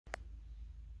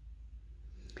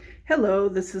Hello,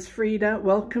 this is Frida.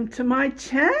 Welcome to my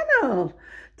channel.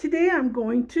 Today I'm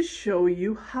going to show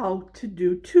you how to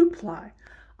do 2-ply.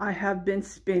 I have been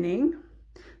spinning.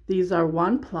 These are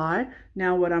 1-ply.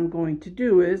 Now what I'm going to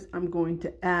do is I'm going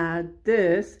to add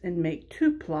this and make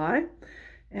 2-ply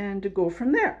and to go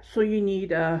from there. So you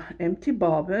need a empty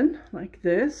bobbin like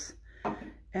this,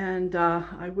 and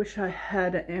I wish I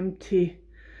had an empty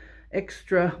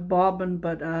extra bobbin,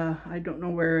 but I don't know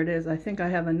where it is. I think I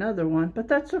have another one, but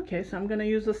that's okay. So I'm going to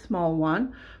use a small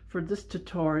one for this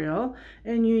tutorial.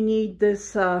 And you need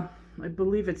this, I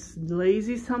believe it's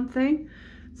lazy something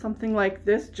like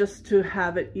this, just to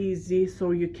have it easy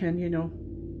so you can, you know,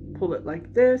 pull it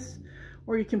like this,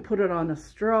 or you can put it on a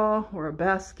straw or a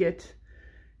basket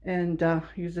and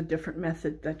use a different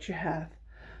method that you have.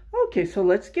 Okay, so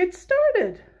let's get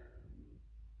started.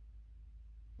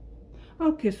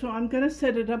 Okay, so I'm going to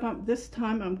set it up. This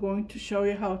time I'm going to show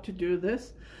you how to do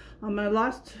this. On my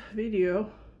last video,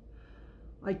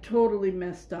 I totally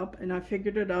messed up and I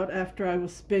figured it out after I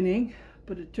was spinning,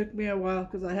 but it took me a while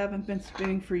because I haven't been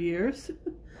spinning for years.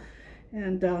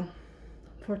 And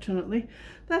fortunately,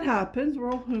 that happens. We're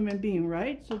all human beings,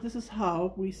 right? So this is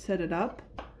how we set it up,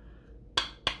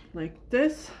 like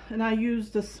this. And I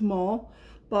used a small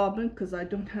bobbin because I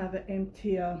don't have an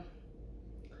empty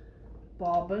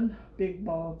big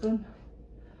bobbin.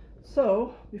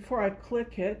 So before I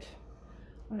click it,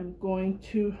 I'm going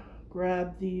to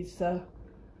grab these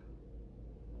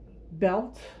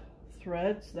belt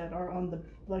threads that are on the,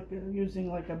 like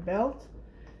using like a belt,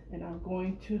 and I'm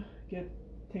going to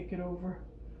take it over,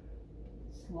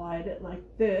 slide it like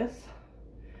this,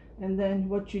 and then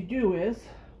what you do is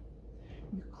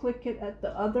you click it at the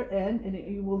other end, and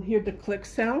you will hear the click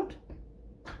sound.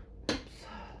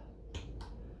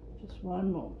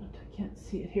 One moment, I can't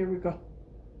see it. Here we go.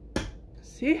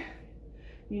 See,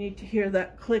 you need to hear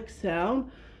that click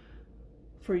sound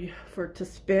for it to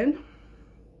spin.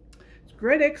 It's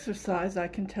great exercise, I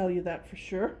can tell you that for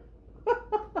sure.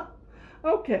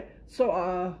 Okay,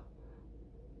 so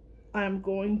I'm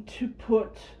going to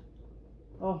put,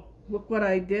 oh, look what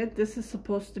I did. This is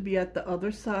supposed to be at the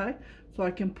other side, so I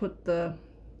can put the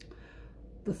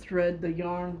thread, the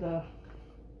yarn, the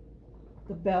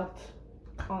belt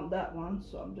on that one.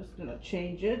 So I'm just gonna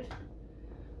change it.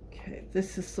 Okay,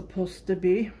 this is supposed to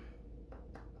be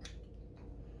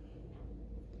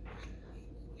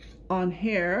on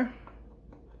here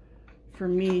for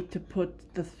me to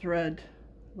put the thread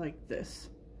like this,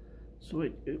 so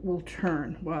it will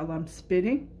turn while I'm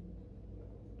spinning.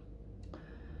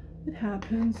 It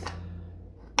happens.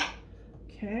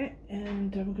 Okay,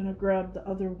 and I'm gonna grab the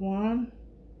other one.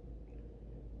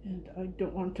 And I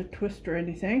don't want to twist or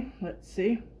anything. Let's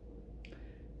see.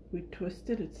 We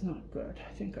twisted, it's not good.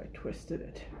 I think I twisted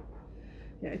it.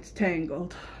 Yeah, it's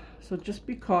tangled. So just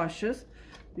be cautious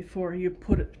before you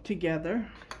put it together.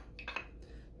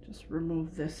 Just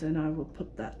remove this and I will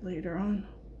put that later on,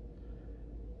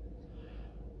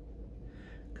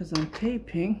 because I'm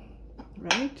taping,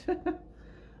 right?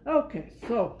 Okay,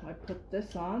 so I put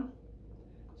this on.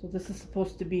 So this is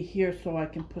supposed to be here so I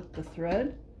can put the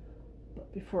thread.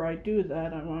 But before I do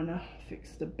that, I want to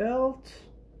fix the belt.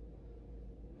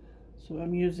 So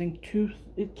I'm using two,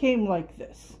 it came like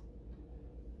this.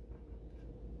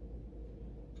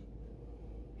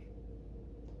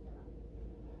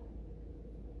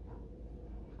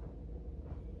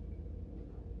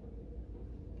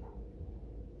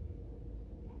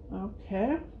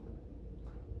 Okay.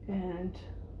 And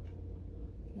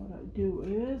what I do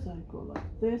is I go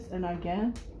like this, and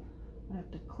again, I have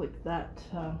to click that,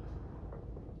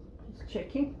 just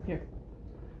checking, here.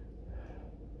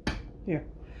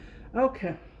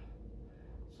 Okay,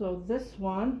 so this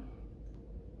one,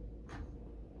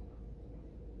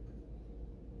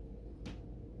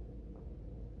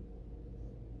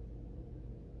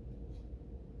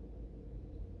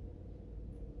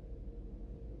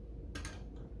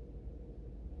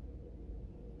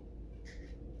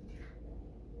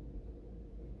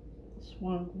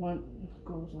 one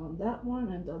goes on that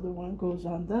one and the other one goes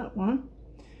on that one.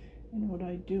 And what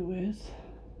I do is,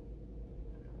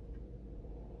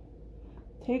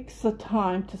 takes the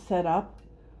time to set up.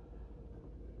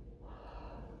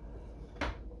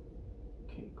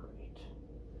 Okay, great.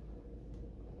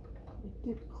 It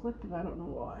did click, and I don't know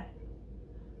why.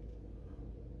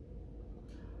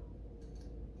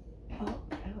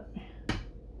 Okay, let me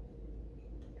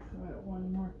try it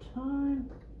one more time.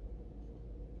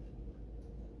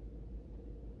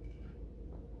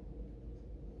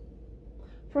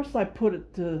 First I put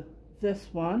it to this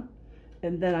one,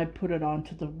 and then I put it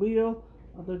onto the wheel.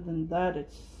 Other than that,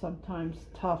 it's sometimes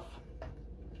tough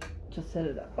to set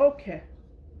it up. Okay,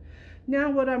 Now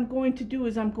what I'm going to do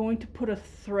is I'm going to put a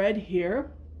thread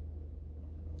here.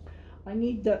 I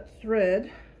need that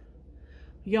thread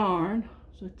yarn.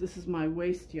 So this is my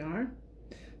waste yarn.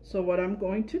 So what I'm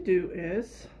going to do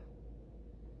is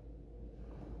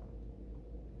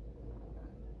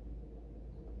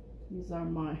these are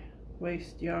my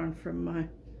waste yarn from my,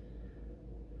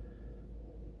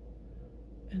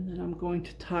 and then I'm going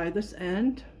to tie this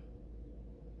end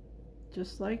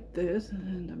just like this,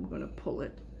 and I'm going to pull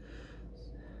it.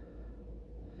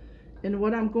 And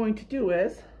what I'm going to do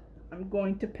is I'm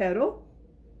going to pedal.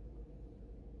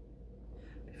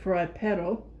 Before I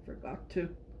pedal, forgot to.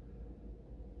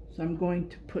 So I'm going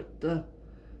to put the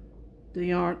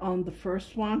yarn on the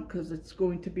first one because it's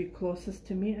going to be closest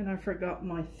to me, and I forgot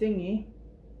my thingy.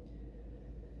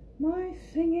 My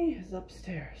thingy is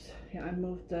upstairs. Yeah, I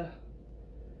moved the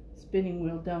spinning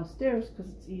wheel downstairs because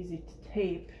it's easy to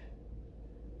tape.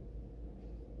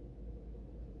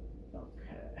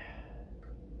 Okay.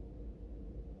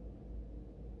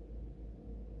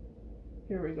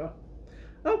 Here we go.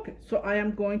 Okay, so I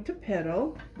am going to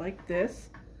pedal like this,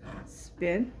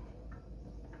 spin.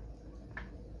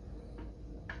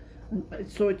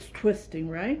 So it's twisting,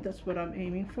 right? That's what I'm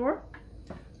aiming for.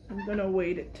 I'm gonna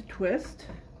wait it to twist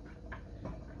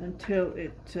until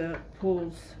it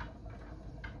pulls.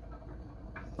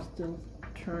 Still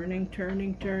turning.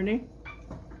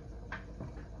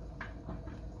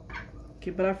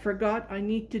 Okay, but I forgot I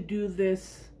need to do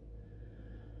this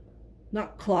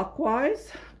not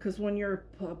clockwise, because when you're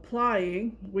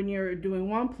plying, when you're doing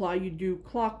one ply, you do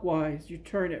clockwise, you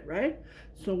turn it, right?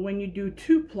 So when you do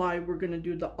two ply, we're going to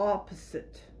do the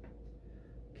opposite.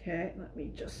 Okay, let me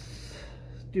just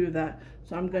do that.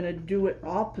 So I'm going to do it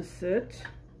opposite.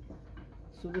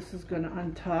 So this is going to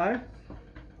untie.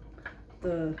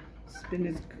 The spin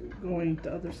is going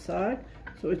the other side.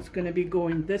 So it's going to be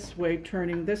going this way,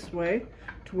 turning this way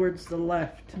towards the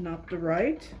left, not the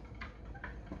right.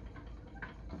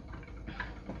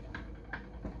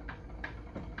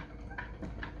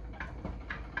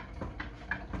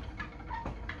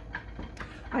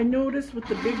 I noticed with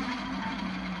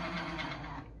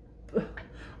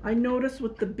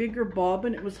the bigger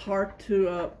bobbin it was hard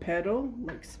to pedal,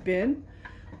 like spin,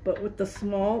 but with the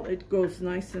small it goes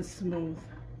nice and smooth.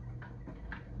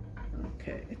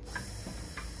 Okay,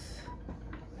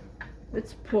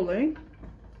 it's pulling.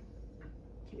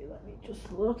 Okay, let me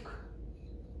just look,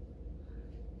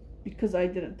 because I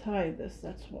didn't tie this,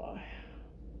 that's why.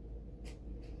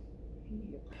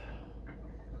 Yep.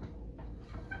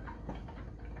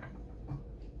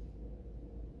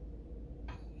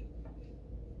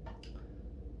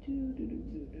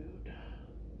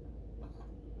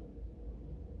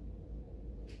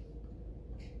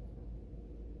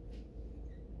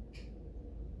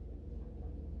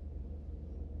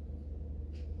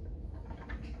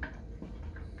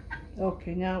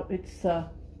 Okay, now it's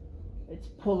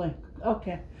pulling.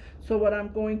 Okay, so what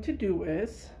I'm going to do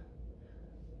is,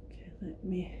 okay, let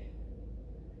me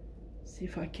see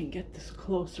if I can get this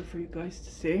closer for you guys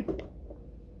to see.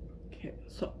 Okay,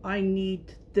 so I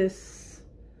need this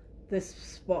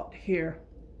spot here.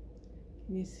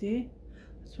 Can you see?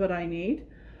 That's what I need.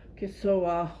 Okay,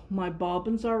 so my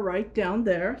bobbins are right down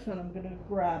there, so I'm gonna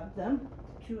grab them,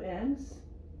 two ends,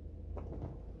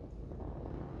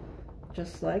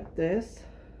 just like this.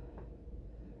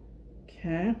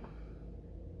 Okay,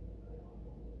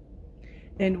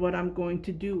 and what I'm going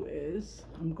to do is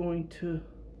I'm going to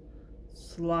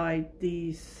slide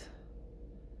these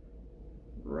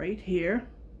right here.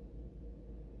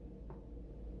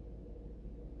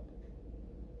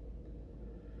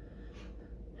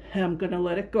 And I'm gonna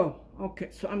let it go. Okay,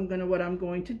 so what I'm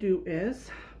going to do is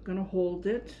I'm gonna hold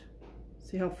it.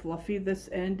 See how fluffy this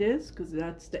end is, because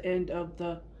that's the end of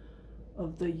the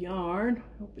yarn.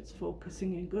 Hope it's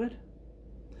focusing in good.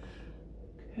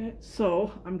 Okay,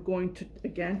 so I'm going to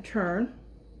again turn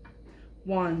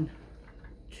 1,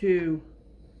 2,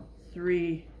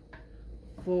 3,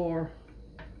 4,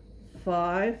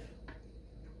 5,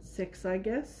 6, I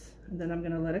guess, and then I'm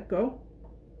gonna let it go.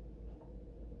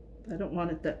 I don't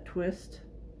want it that twist.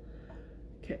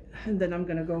 Okay, and then I'm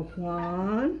gonna go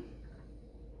 1,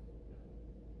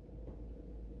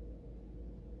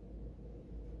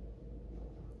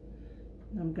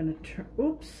 I'm gonna turn.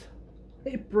 Oops,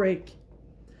 it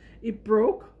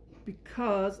broke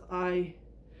because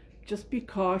just be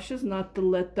cautious not to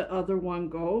let the other one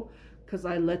go, because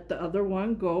I let the other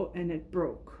one go and it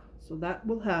broke. So that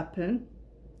will happen.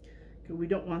 Okay, we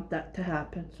don't want that to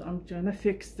happen. So I'm gonna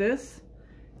fix this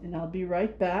and I'll be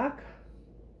right back.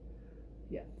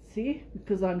 Yeah, see,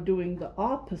 because I'm doing the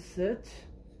opposite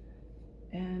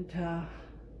and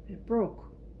it broke.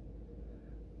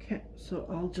 Okay, so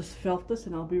I'll just felt this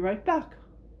and I'll be right back.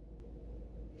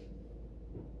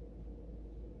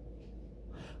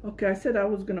 Okay, I said I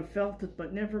was gonna felt it,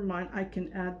 but never mind. I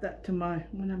can add that to my,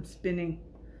 when I'm spinning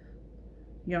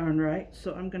yarn, right?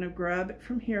 So I'm gonna grab it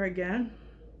from here again.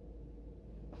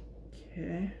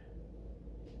 Okay.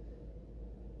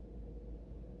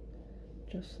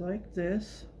 Just like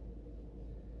this.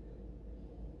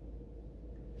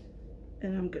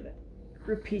 And I'm gonna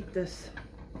repeat this.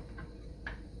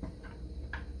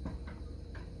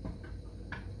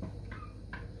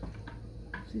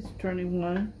 She's turning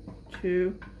 1,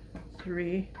 2,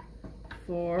 3,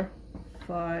 4,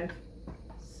 5,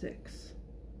 6.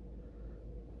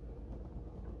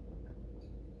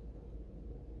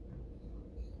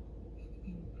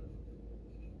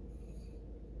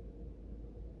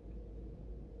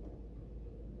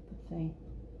 The thing.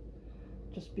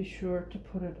 Just be sure to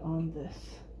put it on this.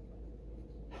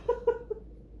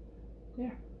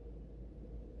 There.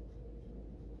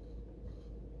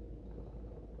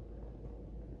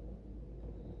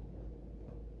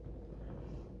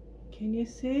 Can you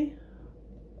see?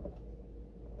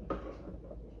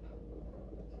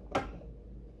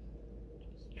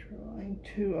 Just trying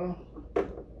to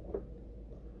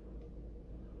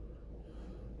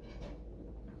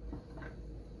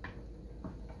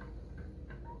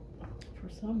for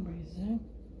some reason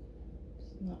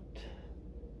it's not.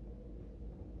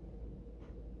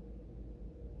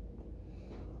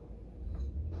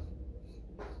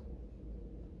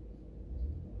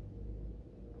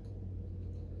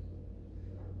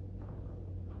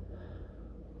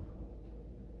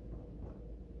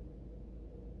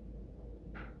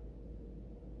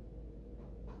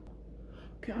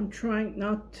 Okay, I'm trying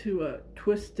not to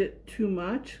twist it too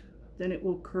much, then it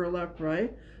will curl up,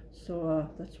 right? So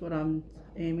that's what I'm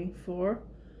aiming for,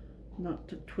 not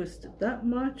to twist it that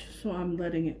much. So I'm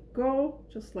letting it go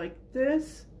just like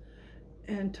this,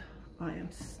 and I am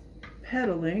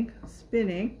pedaling,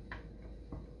 spinning.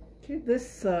 Okay,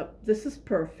 this is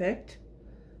perfect.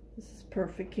 This is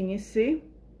perfect. Can you see?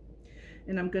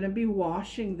 And I'm going to be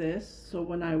washing this, so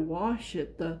when I wash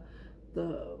it, the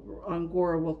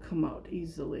Angora will come out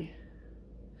easily.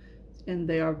 And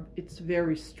it's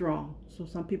very strong. So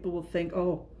some people will think,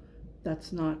 oh,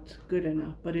 that's not good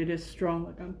enough, but it is strong.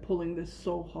 Like I'm pulling this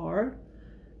so hard,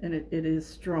 and it is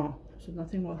strong. So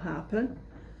nothing will happen.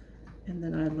 And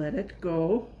then I let it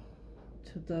go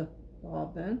to the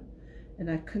bobbin, and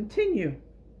I continue.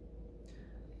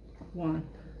 1,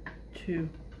 2,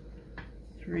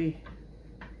 3,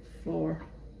 4,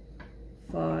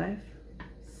 5,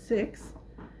 6,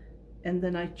 and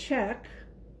then I check.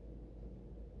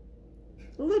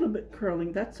 A little bit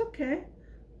curling, that's okay.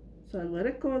 So I let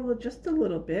it go just a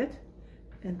little bit,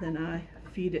 and then I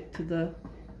feed it to the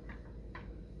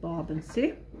bobbin,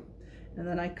 see? And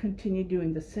then I continue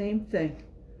doing the same thing.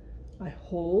 I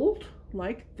hold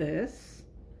like this,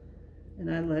 and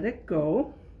I let it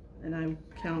go, and I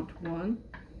count 1,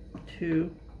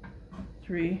 2,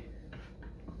 3,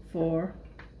 4,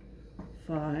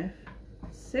 5,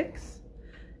 6,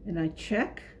 and I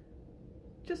check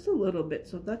just a little bit,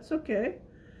 so that's okay.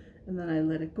 And then I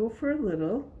let it go for a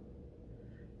little,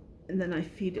 and then I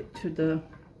feed it to the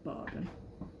bobbin,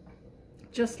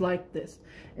 just like this.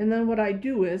 And then what I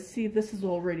do is, see, this is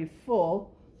already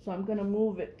full, so I'm going to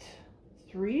move it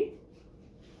 3.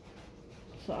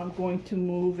 So I'm going to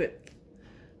move it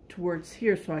towards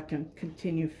here so I can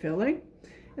continue filling,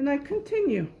 and I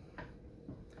continue.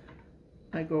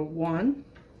 I go 1,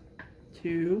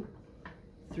 2,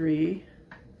 3,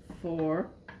 4,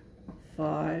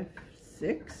 5,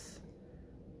 6,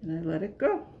 and I let it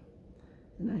go,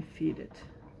 and I feed it.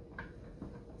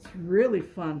 It's really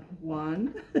fun.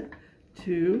 1,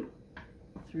 2,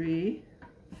 3,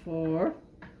 4,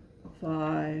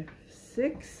 5,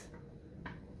 6,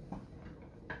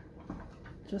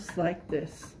 just like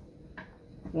this.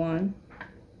 1,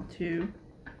 2,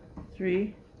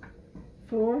 3,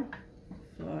 4,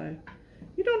 5.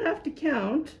 You don't have to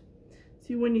count.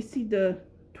 See, when you see the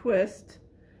twist,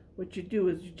 what you do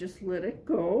is you just let it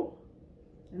go,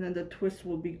 and then the twist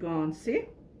will be gone. See?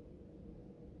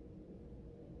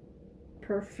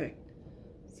 Perfect.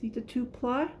 See the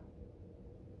 2-ply?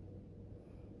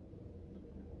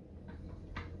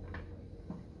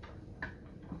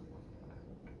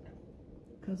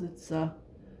 Because it's a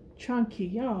chunky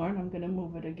yarn, I'm going to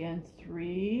move it again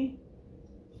 3.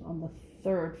 So on the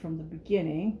 3rd from the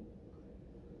beginning.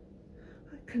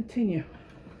 I continue.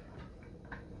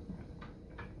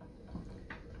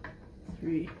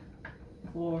 3,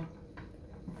 4,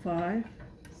 5,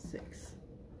 6.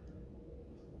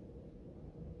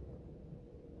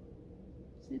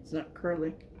 See, it's not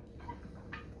curling.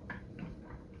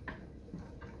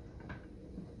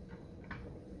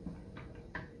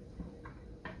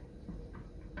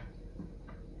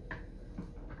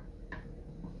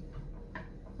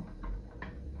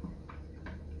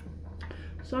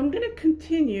 So I'm going to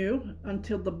continue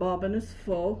until the bobbin is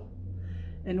full,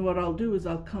 and what I'll do is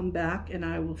I'll come back and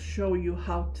I will show you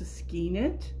how to skein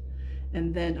it,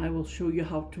 and then I will show you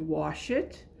how to wash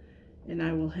it, and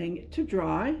I will hang it to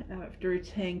dry. After it's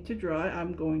hanged to dry,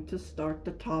 I'm going to start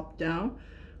the top down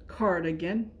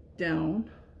cardigan down,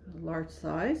 a large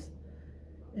size,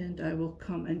 and I will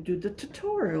come and do the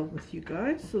tutorial with you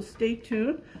guys, so stay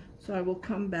tuned. So I will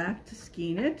come back to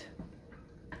skein it,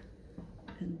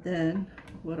 and then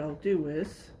what I'll do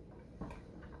is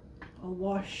I'll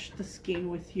wash the skein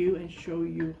with you and show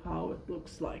you how it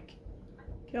looks like.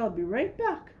 Okay, I'll be right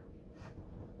back.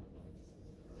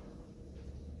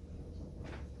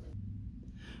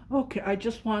 Okay, I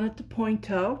just wanted to point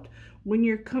out, when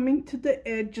you're coming to the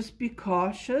edge, just be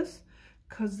cautious,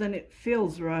 because then it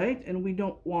feels right, and we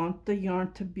don't want the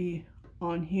yarn to be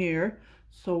on here.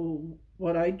 So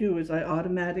what I do is I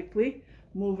automatically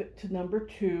move it to number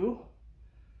 2,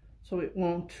 so it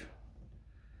won't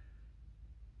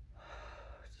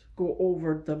go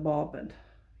over the bobbin.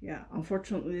 Yeah,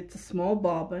 unfortunately it's a small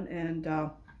bobbin, and I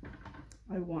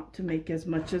want to make as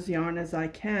much as yarn as I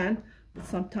can, but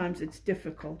sometimes it's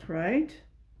difficult, right?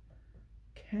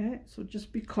 Okay, so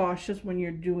just be cautious when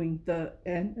you're doing the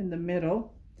end in the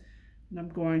middle, and I'm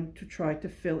going to try to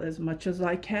fill as much as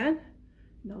I can,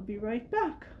 and I'll be right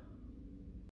back.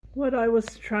 What I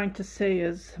was trying to say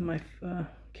is my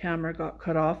camera got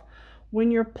cut off. When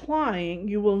you're plying,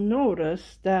 you will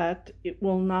notice that it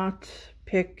will not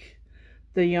pick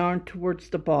the yarn towards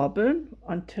the bobbin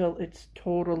until it's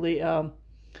totally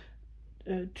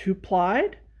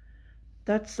two-plied.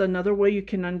 That's another way you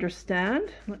can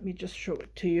understand. Let me just show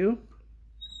it to you.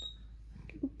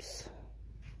 Oops.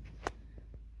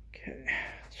 Okay,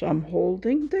 so I'm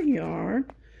holding the yarn,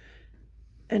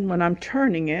 and when I'm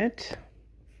turning it,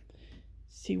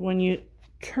 see, when you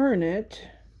turn it,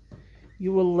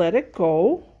 you will let it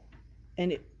go,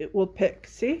 and it will pick.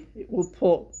 See, it will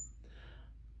pull.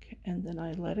 Okay, and then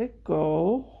I let it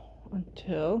go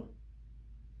until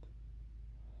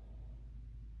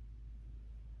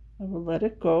I will let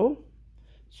it go.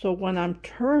 So when I'm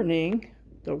turning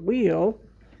the wheel,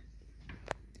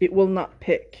 it will not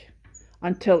pick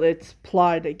until it's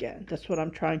plied again. That's what I'm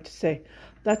trying to say.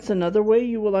 That's another way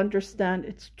you will understand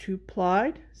it's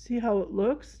two-plied. See how it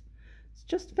looks? It's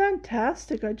just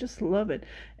fantastic. I just love it.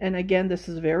 And again, this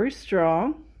is very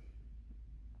strong.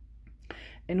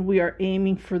 And we are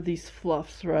aiming for these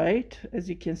fluffs, right? As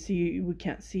you can see, we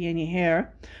can't see any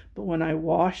hair. But when I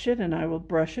wash it and I will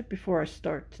brush it before I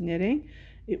start knitting,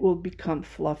 it will become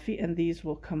fluffy and these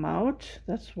will come out.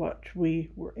 That's what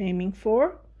we were aiming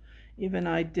for. Even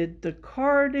I did the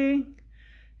carding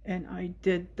and I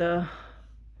did the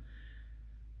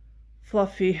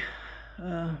fluffy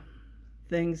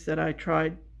things that I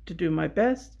tried to do my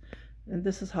best. And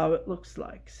this is how it looks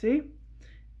like, see?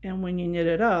 And when you knit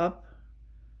it up,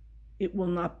 it will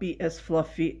not be as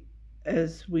fluffy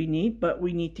as we need, but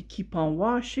we need to keep on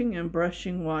washing and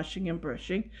brushing, washing and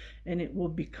brushing, and it will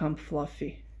become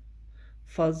fluffy,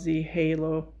 fuzzy,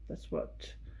 halo. That's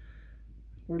what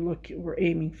we're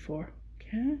aiming for.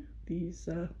 Okay,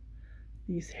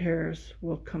 these hairs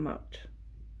will come out.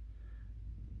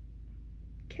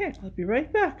 Okay, I'll be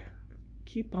right back.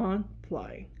 Keep on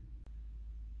plying.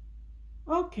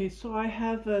 Okay, so I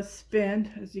have a spin.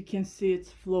 As you can see,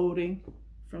 it's floating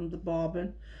from the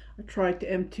bobbin. I tried to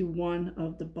empty one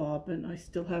of the bobbin. I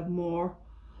still have more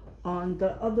on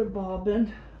the other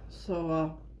bobbin,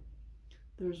 so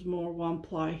there's more one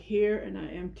ply here, and I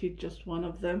emptied just one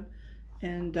of them,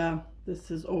 and this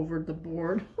is over the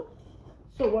board.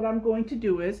 So what I'm going to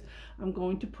do is I'm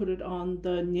going to put it on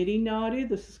the Nitty Naughty.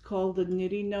 This is called the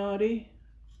Nitty Naughty,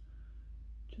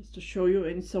 just to show you.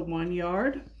 It's a 1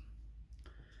 yard.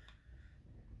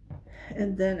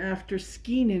 And then after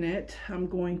skeening it, I'm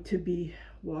going to be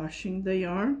washing the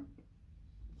yarn.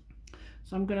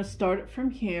 So I'm going to start it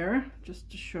from here just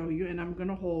to show you, and I'm going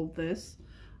to hold this.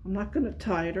 I'm not going to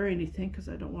tie it or anything because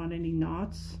I don't want any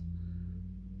knots.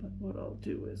 But what I'll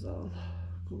do is I'll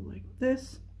go like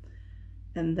this,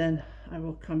 and then I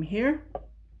will come here,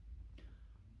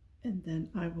 and then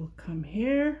I will come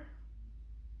here,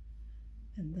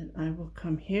 and then I will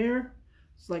come here.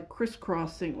 It's like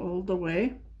crisscrossing all the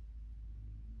way.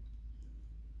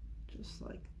 Just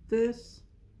like this,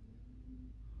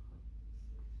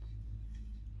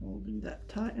 holding that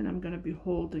tight, and I'm going to be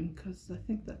holding because I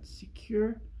think that's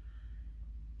secure,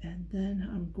 and then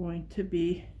I'm going to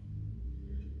be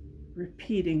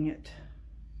repeating it.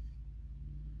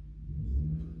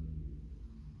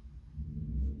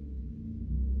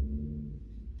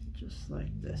 Just like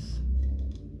this.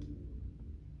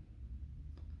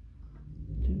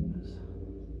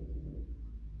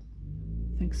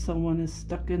 think someone is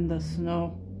stuck in the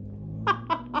snow.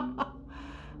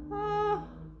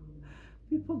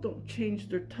 People don't change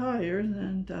their tires,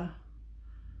 and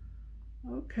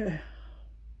okay.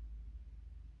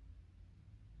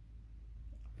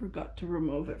 Forgot to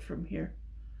remove it from here.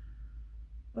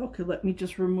 Okay, let me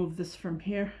just remove this from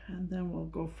here and then we'll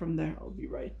go from there. I'll be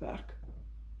right back.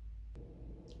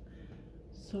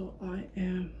 So I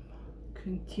am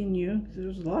continuing.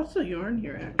 There's lots of yarn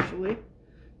here actually.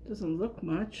 Doesn't look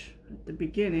much at the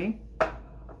beginning.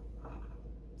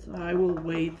 So I will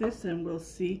weigh this and we'll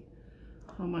see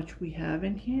how much we have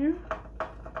in here.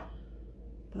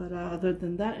 But other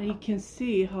than that, you can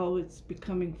see how it's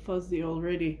becoming fuzzy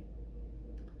already.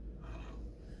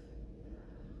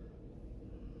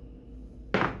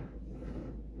 A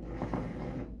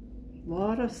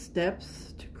lot of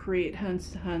steps to create hand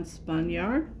spun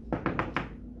yarn,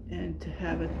 and to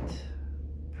have it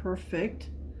perfect,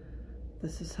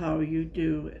 this is how you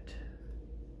do it.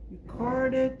 You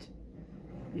card it,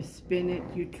 you spin it,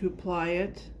 you two-ply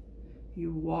it,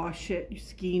 you wash it, you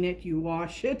skein it, you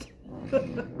wash it,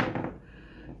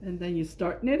 and then you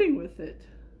start knitting with it,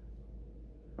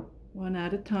 one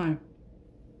at a time.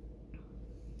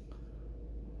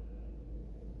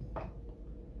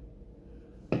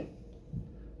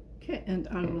 Okay, and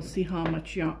I will see how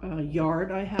much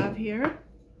yard I have here.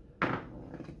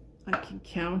 I can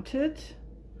count it.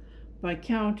 By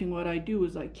counting, what I do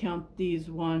is I count these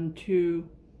 1, 2,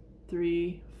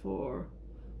 3, 4,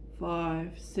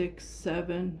 5, 6,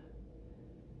 7,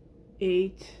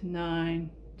 8,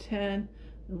 9, 10,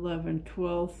 11,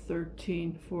 12,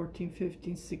 13, 14,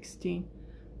 15, 16,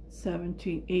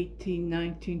 17, 18,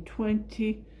 19,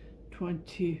 20,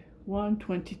 21,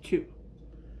 22.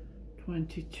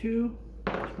 22,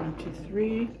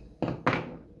 23,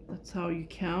 that's how you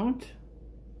count,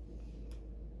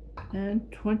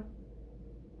 and 20,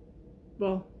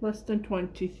 well, less than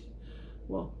 20,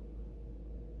 well,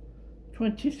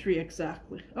 23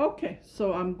 exactly. Okay,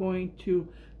 so I'm going to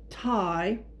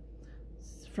tie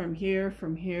from here,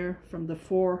 from the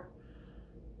four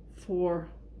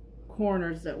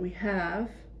corners that we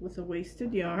have with a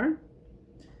wasted yarn,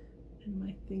 and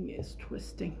my thing is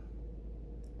twisting.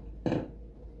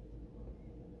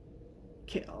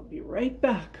 Okay, I'll be right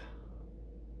back.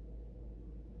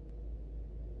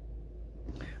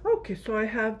 Okay, so I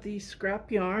have these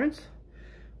scrap yarns.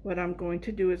 What I'm going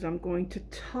to do is I'm going to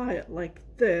tie it like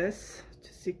this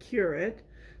to secure it,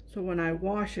 so when I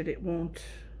wash it, it won't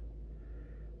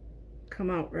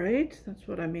come out, right? That's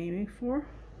what I'm aiming for.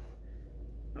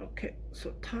 Okay,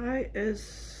 so tie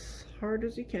as hard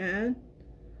as you can,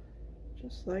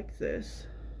 just like this.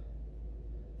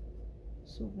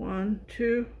 So 1,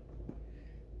 2,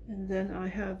 and then I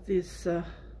have this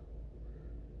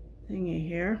thingy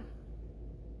here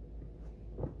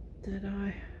that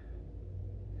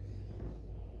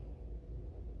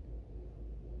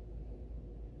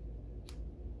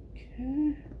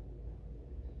okay.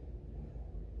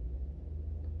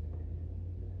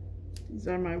 These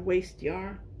are my waste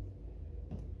yarn,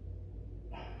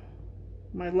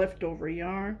 my leftover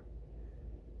yarn.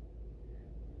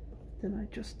 Then I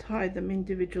just tie them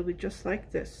individually just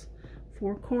like this,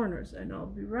 4 corners, and I'll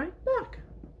be right back.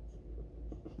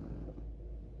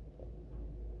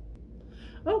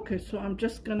 Okay, so I'm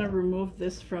just gonna remove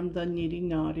this from the Nitty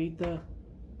Naughty, the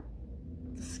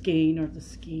skein or the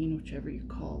Skien, whichever you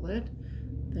call it,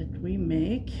 that we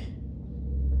make.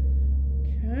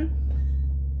 Okay,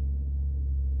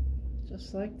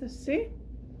 just like this, see?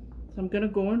 So I'm gonna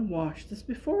go and wash this.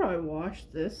 Before I wash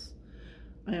this,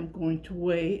 I am going to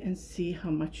weigh and see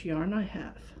how much yarn I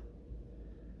have.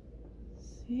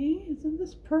 See, isn't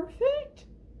this perfect?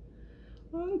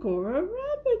 Angora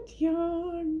rabbit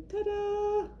yarn,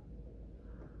 ta-da!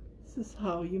 This is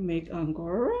how you make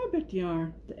Angora rabbit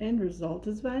yarn. The end result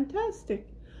is fantastic.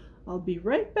 I'll be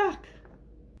right back.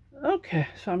 Okay,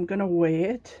 so I'm gonna weigh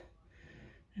it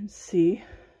and see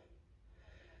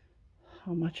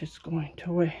how much it's going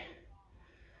to weigh.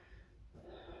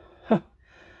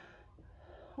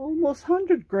 Almost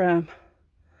 100 grams.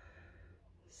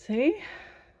 See?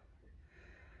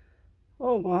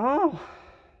 Oh wow.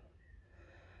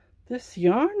 This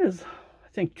yarn is, I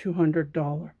think,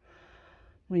 $200.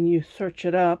 When you search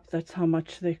it up, that's how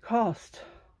much they cost.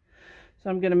 So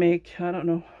I'm gonna make, I don't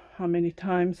know how many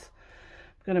times,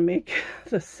 I'm gonna make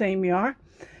the same yarn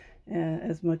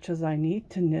as much as I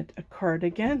need to knit a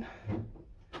cardigan.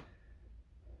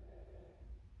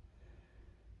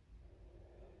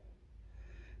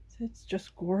 It's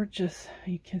just gorgeous.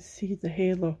 You can see the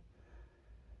halo.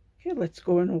 Okay, let's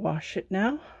go and wash it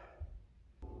now.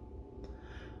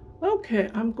 Okay,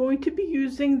 I'm going to be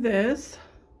using this.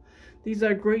 These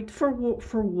are great for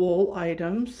wool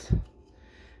items.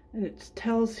 And it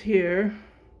tells here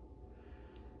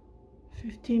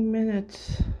 15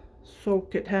 minutes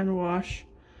soak it, hand wash,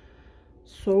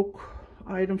 soak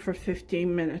item for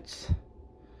 15 minutes.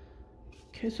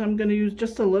 Okay, so I'm going to use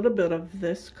just a little bit of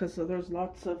this because there's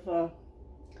lots of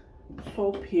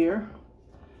soap here.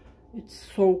 It's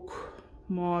Soak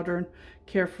Modern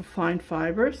Care for Fine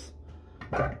Fibers.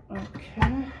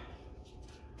 Okay.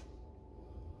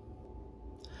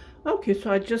 Okay,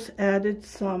 so I just added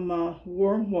some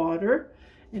warm water,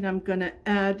 and I'm going to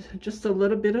add just a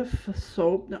little bit of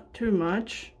soap, not too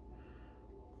much.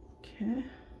 Okay.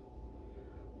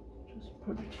 Just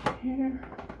put it here.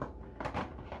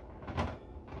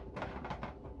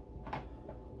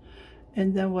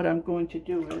 And then what I'm going to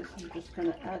do is I'm just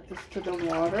going to add this to the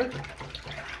water.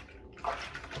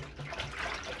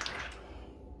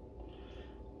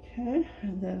 Okay,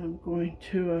 and then I'm going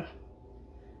to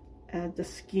add the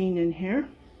Skien in here.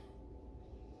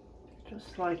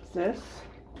 Just like this.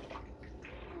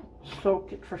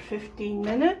 Soak it for 15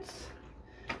 minutes.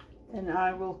 And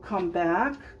I will come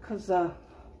back because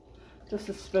this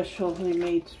is specially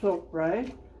made soap,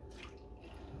 right?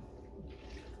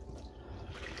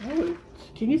 Oh,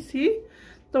 can you see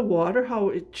the water, how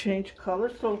it changed color?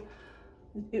 So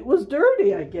it was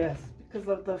dirty, I guess, because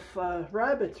of the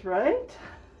rabbits, right?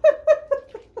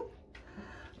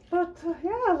 But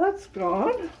yeah, that's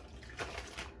gone.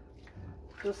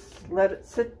 Just let it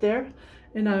sit there,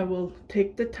 and I will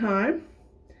take the time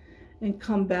and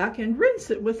come back and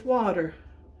rinse it with water.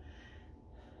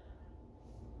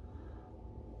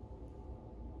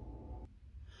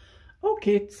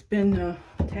 Okay, it's been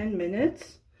 10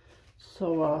 minutes.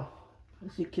 So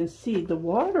as you can see, the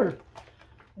water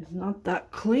is not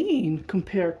that clean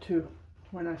compared to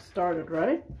when I started,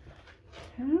 right?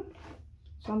 Okay.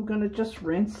 So I'm gonna just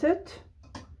rinse it.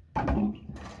 Turn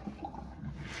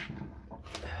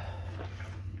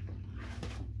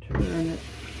it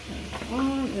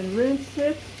on and rinse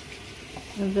it.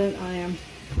 And then I am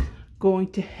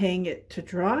going to hang it to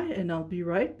dry, and I'll be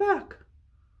right back.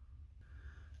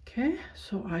 Okay,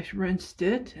 so I rinsed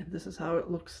it, and this is how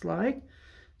it looks like.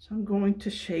 So I'm going to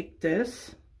shake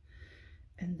this,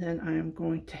 and then I am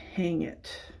going to hang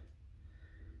it.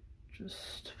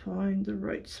 Just find the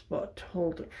right spot to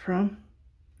hold it from.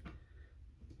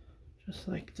 Just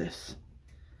like this.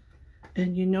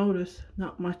 And you notice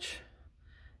not much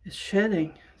is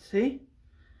shedding, see?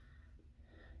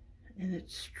 And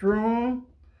it's strong.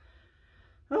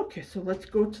 Okay, so let's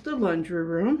go to the laundry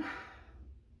room.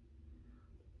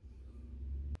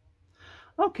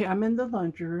 Okay, I'm in the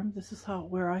laundry room. This is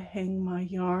where I hang my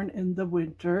yarn in the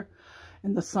winter.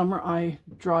 In the summer, I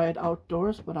dry it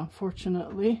outdoors, but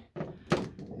unfortunately,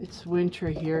 it's winter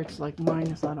here. It's like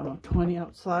minus, I don't know, 20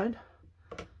 outside.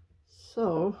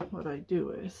 So what I do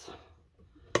is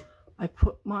I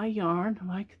put my yarn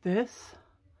like this,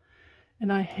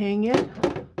 and I hang it.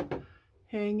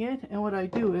 And what I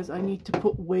do is I need to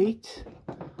put weight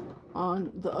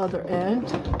on the other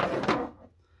end.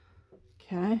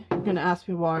 Okay, you're gonna ask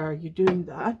me, why are you doing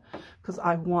that? Because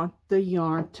I want the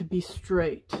yarn to be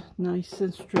straight, nice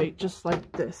and straight, just like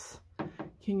this.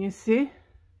 Can you see?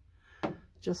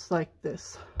 Just like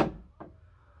this.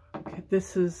 Okay,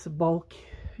 this is bulky,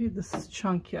 this is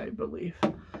chunky, I believe.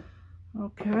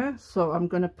 Okay, so I'm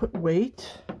gonna put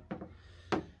weight.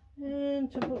 And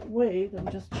to put weight,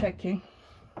 I'm just checking.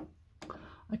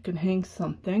 I can hang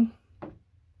something.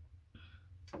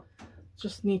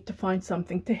 Just need to find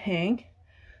something to hang.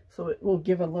 So it will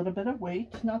give a little bit of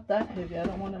weight, not that heavy. I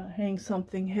don't want to hang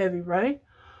something heavy, right?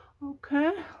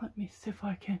 Okay, let me see if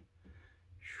I can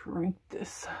shrink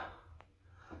this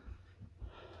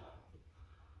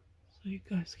so you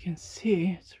guys can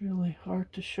see. It's really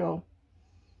hard to show.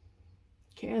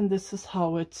 Okay, and this is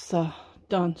how it's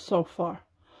done so far.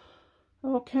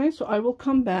 Okay, so I will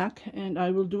come back and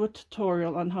I will do a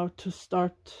tutorial on how to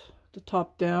start the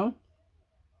top down,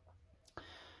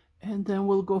 and then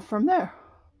we'll go from there.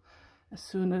 As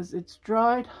soon as it's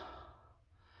dried,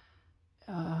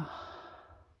 I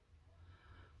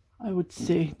would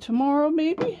say tomorrow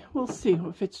maybe. We'll see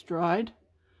if it's dried,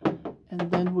 and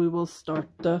then we will start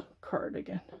the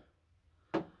cardigan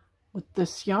with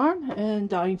this yarn.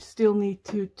 And I still need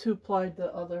to ply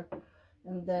the other,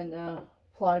 and then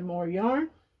apply more yarn.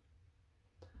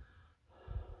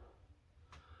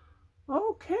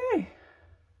 Okay,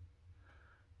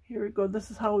 here we go.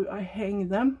 This is how I hang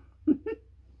them.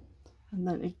 And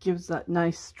then it gives that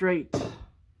nice straight.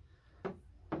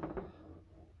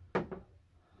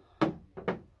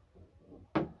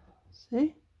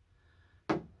 See?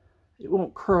 It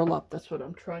won't curl up, that's what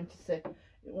I'm trying to say. It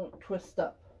won't twist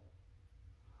up.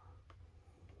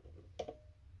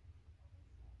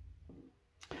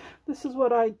 this is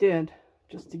what I did,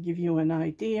 just to give you an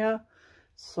idea.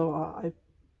 So I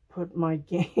put my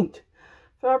gained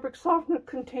fabric softener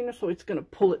container, so it's going to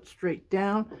pull it straight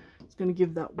down. It's going to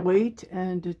give that weight,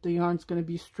 and the yarn's going to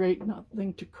be straight,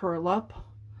 nothing to curl up.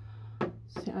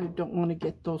 See, I don't want to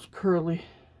get those curly.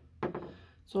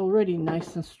 It's already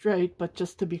nice and straight, but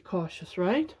just to be cautious,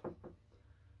 right?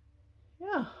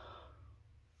 Yeah.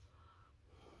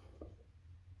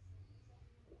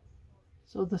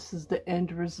 So this is the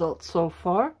end result so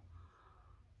far.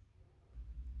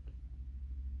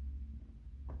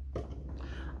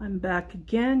 I'm back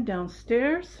again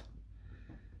downstairs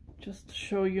just to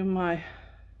show you my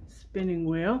spinning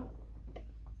wheel.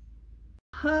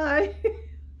 Hi.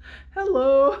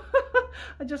 Hello.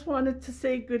 I just wanted to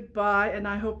say goodbye, and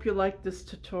I hope you like this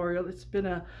tutorial. It's been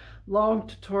a long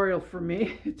tutorial for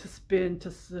me to spin,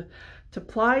 to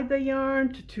ply the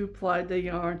yarn, to two-ply the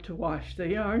yarn, to wash the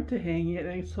yarn, to hang it,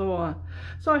 and so on.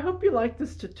 So I hope you like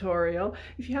this tutorial.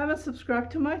 If you haven't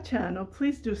subscribed to my channel,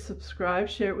 please do subscribe,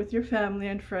 share it with your family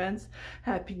and friends.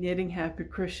 Happy knitting, happy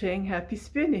crocheting, happy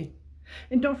spinning.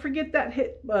 And don't forget that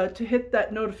to hit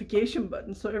that notification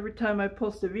button, so every time I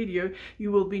post a video,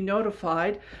 you will be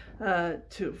notified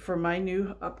for my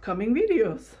new upcoming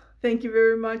videos. Thank you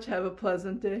very much. Have a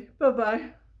pleasant day.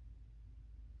 Bye-bye.